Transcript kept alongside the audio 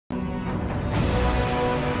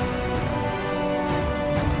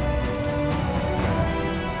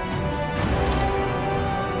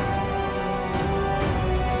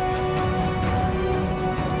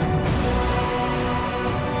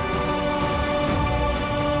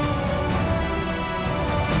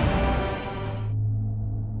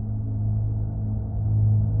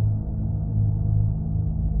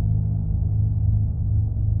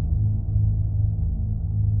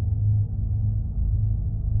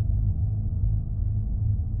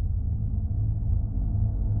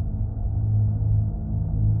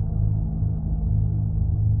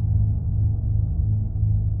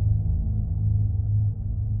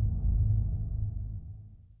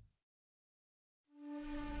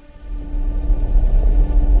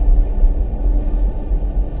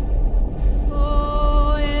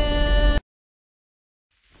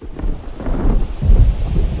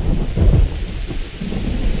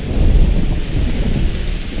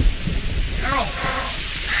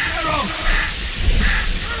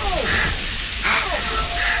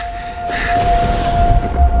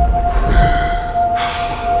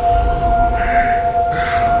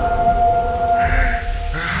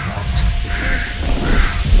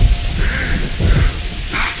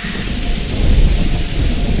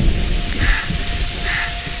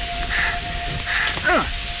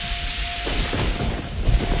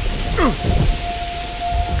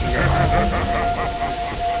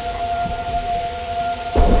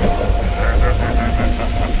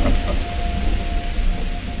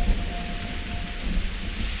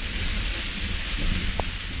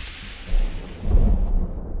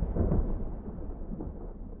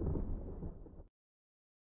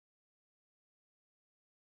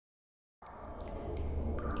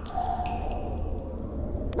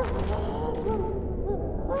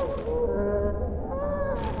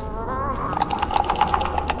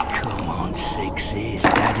boxes.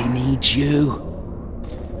 Daddy needs you.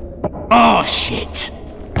 Oh, shit.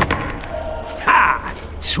 Ha!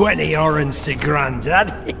 20 orange to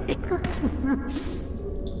Grandad.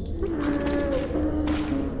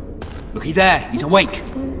 Looky there, he's awake.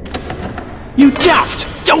 You daft!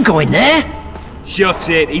 Don't go in there! Shut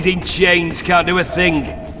it, he's in chains, can't do a thing.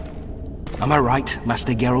 Am I right,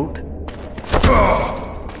 Master Geralt?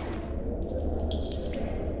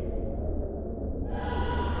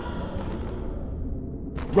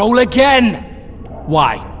 Roll again!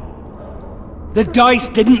 Why? The dice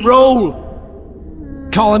didn't roll!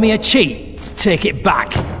 Calling me a cheat? Take it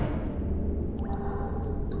back.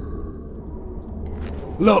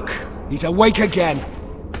 Look, he's awake again.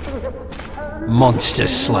 Monster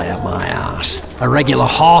slayer, my ass. A regular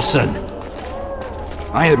horson.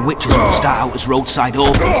 I heard witches would start out as roadside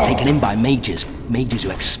orphans taken in by mages. Mages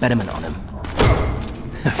who experiment on them.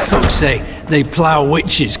 Folks say they plough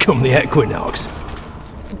witches come the equinox.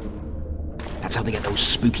 That's how they get those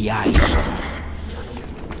spooky eyes.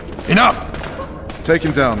 Enough! Take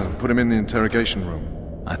him down and put him in the interrogation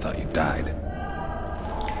room. I thought you died.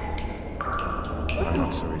 I'm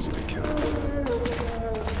not so easy to kill.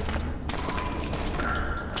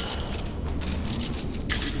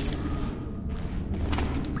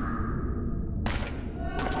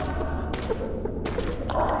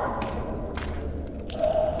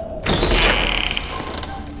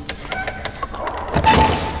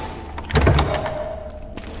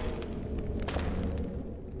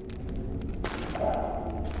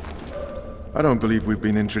 I don't believe we've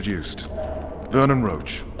been introduced. Vernon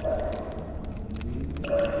Roach.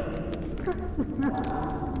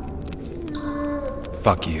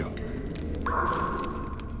 Fuck you.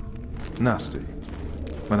 Nasty.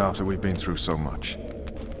 And after we've been through so much.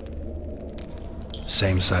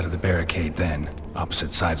 Same side of the barricade then.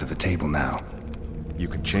 Opposite sides of the table now. You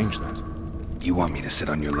can change that. You want me to sit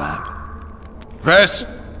on your lap? Vess!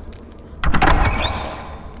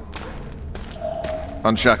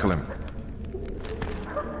 Unshackle him.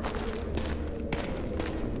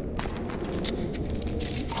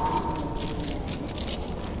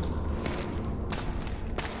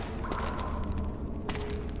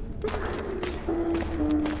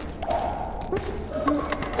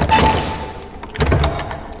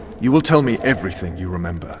 You will tell me everything you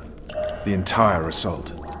remember. The entire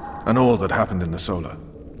assault. And all that happened in the Solar.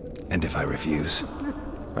 And if I refuse?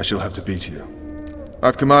 I shall have to beat you.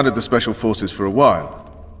 I've commanded the Special Forces for a while.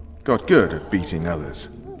 Got good at beating others.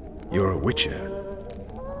 You're a Witcher.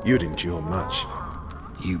 You'd endure much.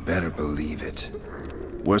 You better believe it.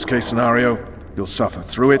 Worst case scenario, you'll suffer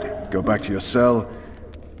through it, go back to your cell,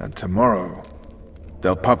 and tomorrow,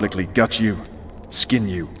 they'll publicly gut you, skin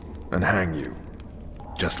you, and hang you.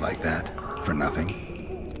 Just like that? For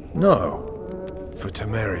nothing? No. For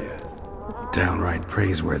Temeria. Downright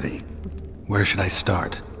praiseworthy. Where should I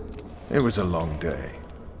start? It was a long day.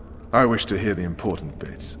 I wish to hear the important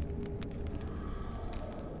bits.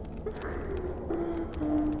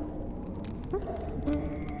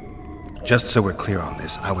 Just so we're clear on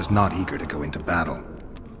this, I was not eager to go into battle.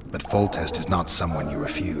 But Foltest is not someone you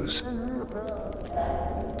refuse.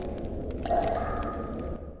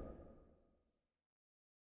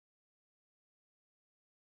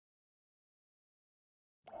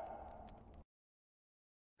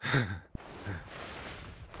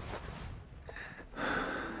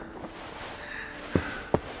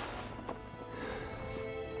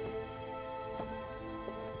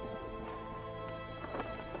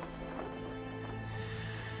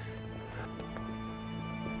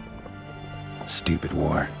 Stupid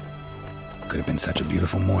war. Could have been such a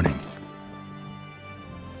beautiful morning.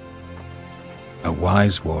 A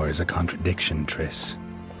wise war is a contradiction, Triss.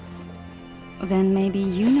 Then maybe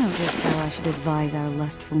you know just how I should advise our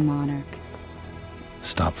lustful monarch.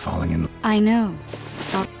 Stop falling in. I know.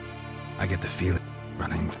 I get the feeling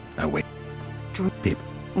running away. Beep.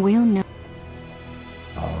 We'll know.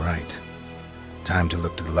 All right. Time to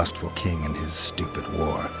look to the lustful king and his stupid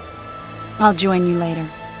war. I'll join you later.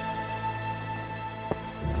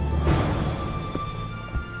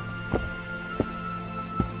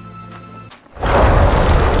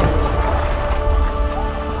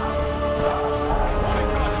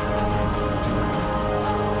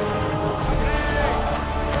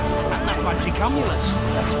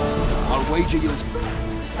 I'll wager you'll...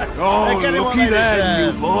 Oh, looky there,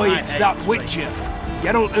 you boy, it's that Witcher.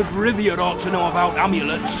 Geralt of Rivia ought to know about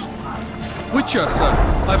amulets. Witcher, sir,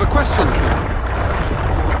 I have a question for you.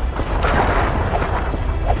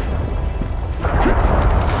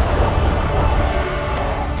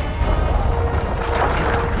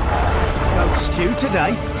 Goat stew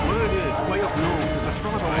today? Word is, way up north, there's a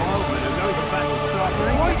tribe of wildmen who go to battle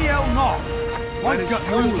the hell not? I've got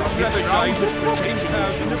rules to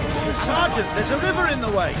Sergeant, there's a river in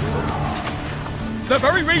the way. The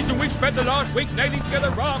very reason we've spent the last week nailing together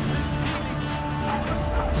rafts.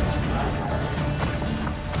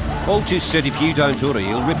 Foltest said if you don't hurry,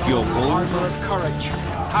 he'll rip your balls. Armor of courage.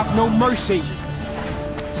 Have no mercy.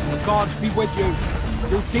 The gods be with you.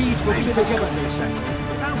 Your deeds will be visible, they say.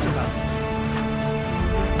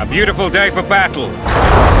 A beautiful day for battle.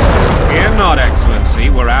 Fear not, Excellency.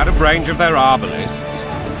 We're out of range of their arbalists.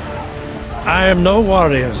 I am no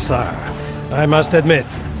warrior, sire. I must admit.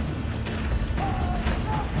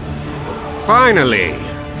 Finally!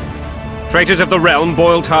 Traitors of the realm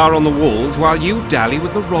boil tar on the walls while you dally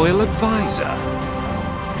with the royal advisor.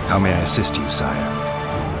 How may I assist you,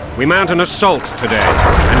 sire? We mount an assault today,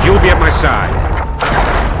 and you'll be at my side.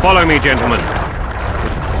 Follow me, gentlemen.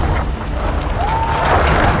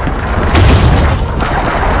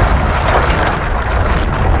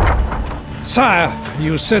 Sire,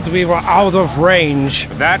 you said we were out of range.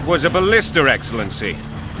 That was a ballista, Excellency.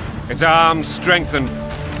 Its arms strengthened.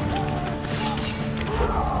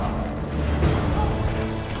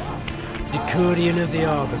 Decurion of the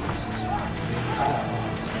Arbalists.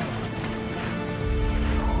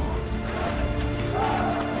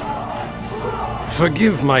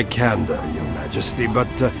 Forgive my candor, Your Majesty, but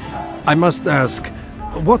I must ask,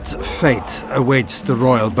 what fate awaits the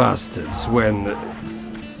royal bastards when...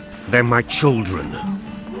 They're my children.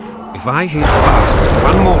 If I hear bastard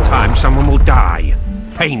one more time, someone will die.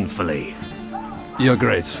 Painfully. Your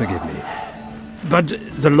Grace, forgive me. But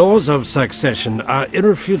the laws of succession are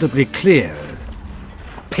irrefutably clear.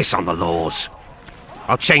 Piss on the laws.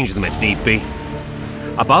 I'll change them if need be.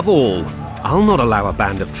 Above all, I'll not allow a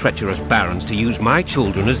band of treacherous barons to use my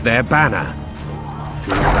children as their banner.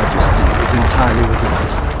 Your Majesty is entirely within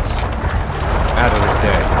his rights. Ada is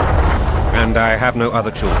dead, and I have no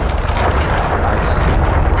other children. I see.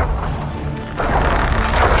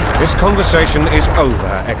 This conversation is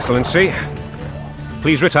over, Excellency.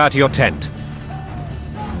 Please retire to your tent.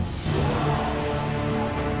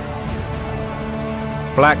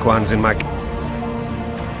 Black one's in my...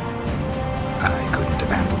 I couldn't have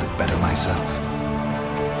handled it better myself.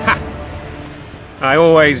 Ha! I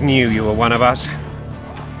always knew you were one of us.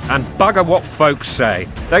 And bugger what folks say.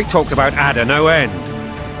 They talked about Ada no end.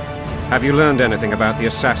 Have you learned anything about the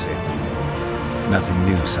assassin? Nothing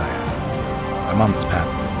new, sire. A month's past.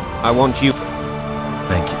 I want you...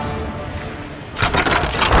 Thank you.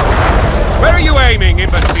 Where are you aiming,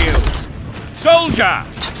 imbeciles? Soldier!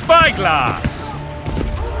 Spyglass!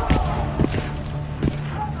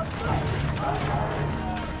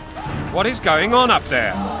 What is going on up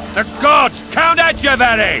there? The gods! Count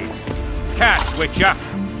Echeverry! Catch, Witcher!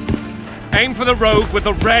 Aim for the rogue with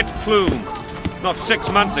the red plume. Not 6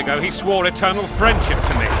 months ago, he swore eternal friendship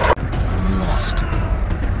to me. I'm lost.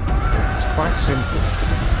 It's quite simple.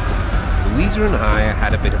 Louisa and I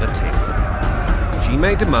had a bit of a tiff. She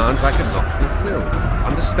made demands I could not fulfill.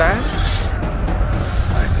 Understand?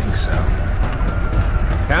 I think so.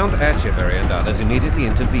 Count Echeverry and others immediately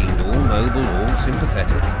intervened, all noble, all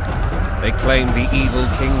sympathetic. They claimed the evil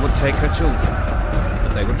king would take her children,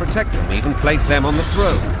 that they would protect them, even place them on the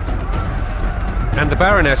throne. And the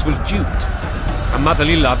Baroness was duped, a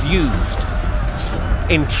motherly love used.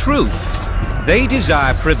 In truth, they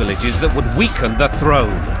desire privileges that would weaken the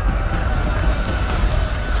throne.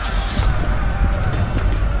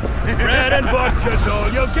 Bread and vodka's all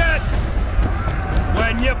you'll get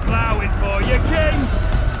when you're ploughing for your king.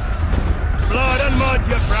 Blood and mud,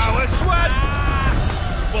 your brow a sweat.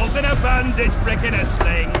 Balls in a bandage, brick in a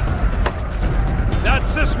sling.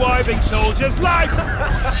 That's a swiving soldier's life.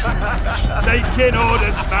 Taking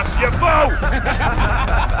orders, smash your foe.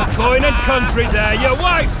 Coin and country, there your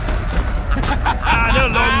wife. And a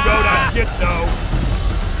long road at your toe.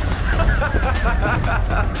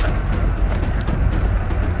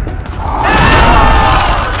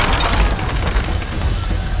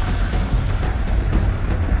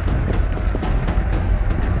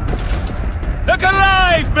 Look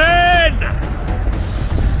alive, men!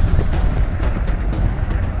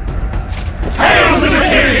 Hail to the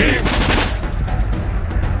king!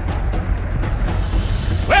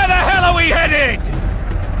 Where the hell are we headed?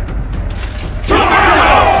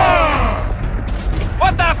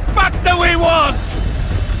 What the fuck do we want?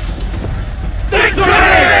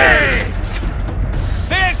 Victory!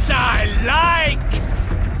 This I like!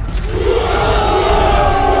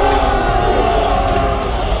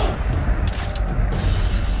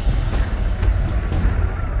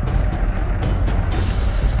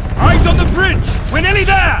 Eyes on the bridge! We're nearly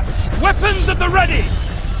there! Weapons at the ready!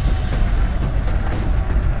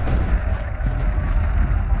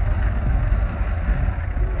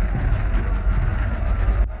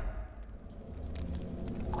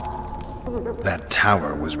 That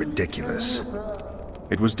tower was ridiculous.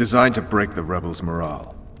 It was designed to break the rebels'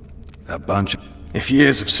 morale. A bunch of... If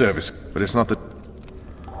years of service, but it's not the...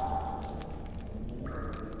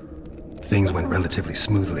 Things went relatively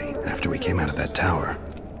smoothly after we came out of that tower.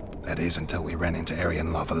 That is, until we ran into Aryan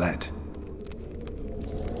Lavalette.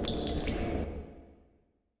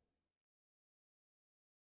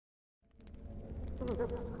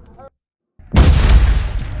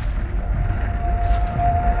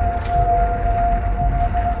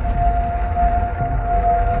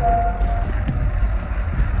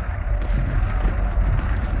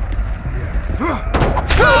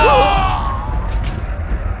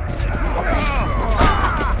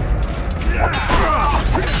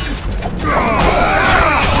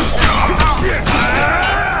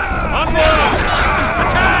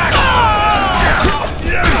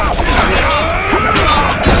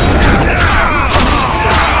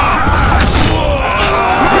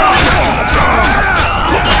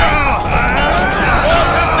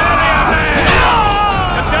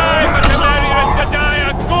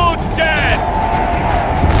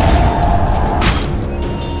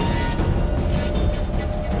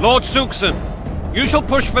 Lord Suxon, you shall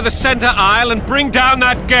push for the center aisle and bring down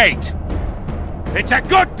that gate. It's a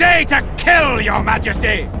good day to kill, Your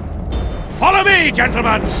Majesty! Follow me,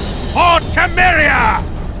 gentlemen! For Temeria!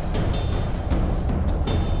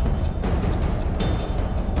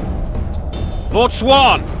 Lord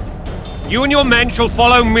Swan, you and your men shall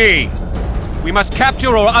follow me. We must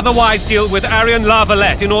capture or otherwise deal with Aryan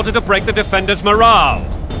Lavalette in order to break the defenders' morale.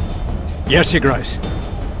 Yes, Your Grace.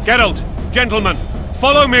 Geralt, gentlemen,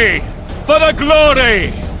 follow me, for the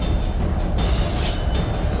glory!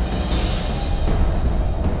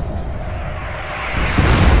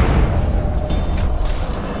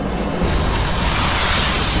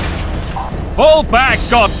 Fall back,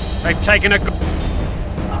 God! They've taken a...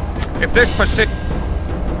 If this persists...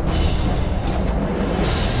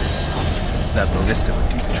 That ballista would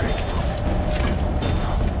do the trick.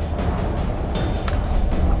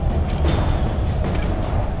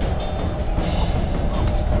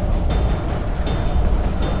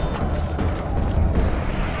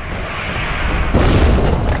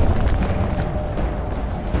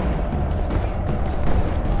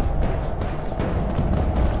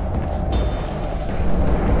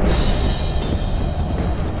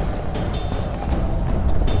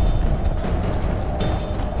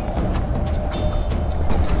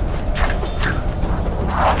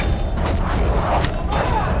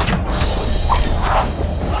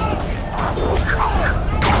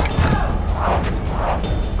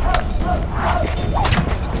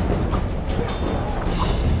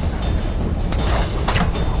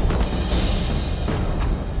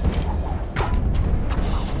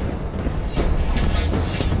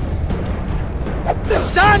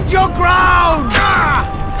 Stand your ground!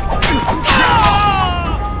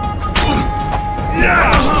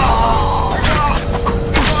 Yeah!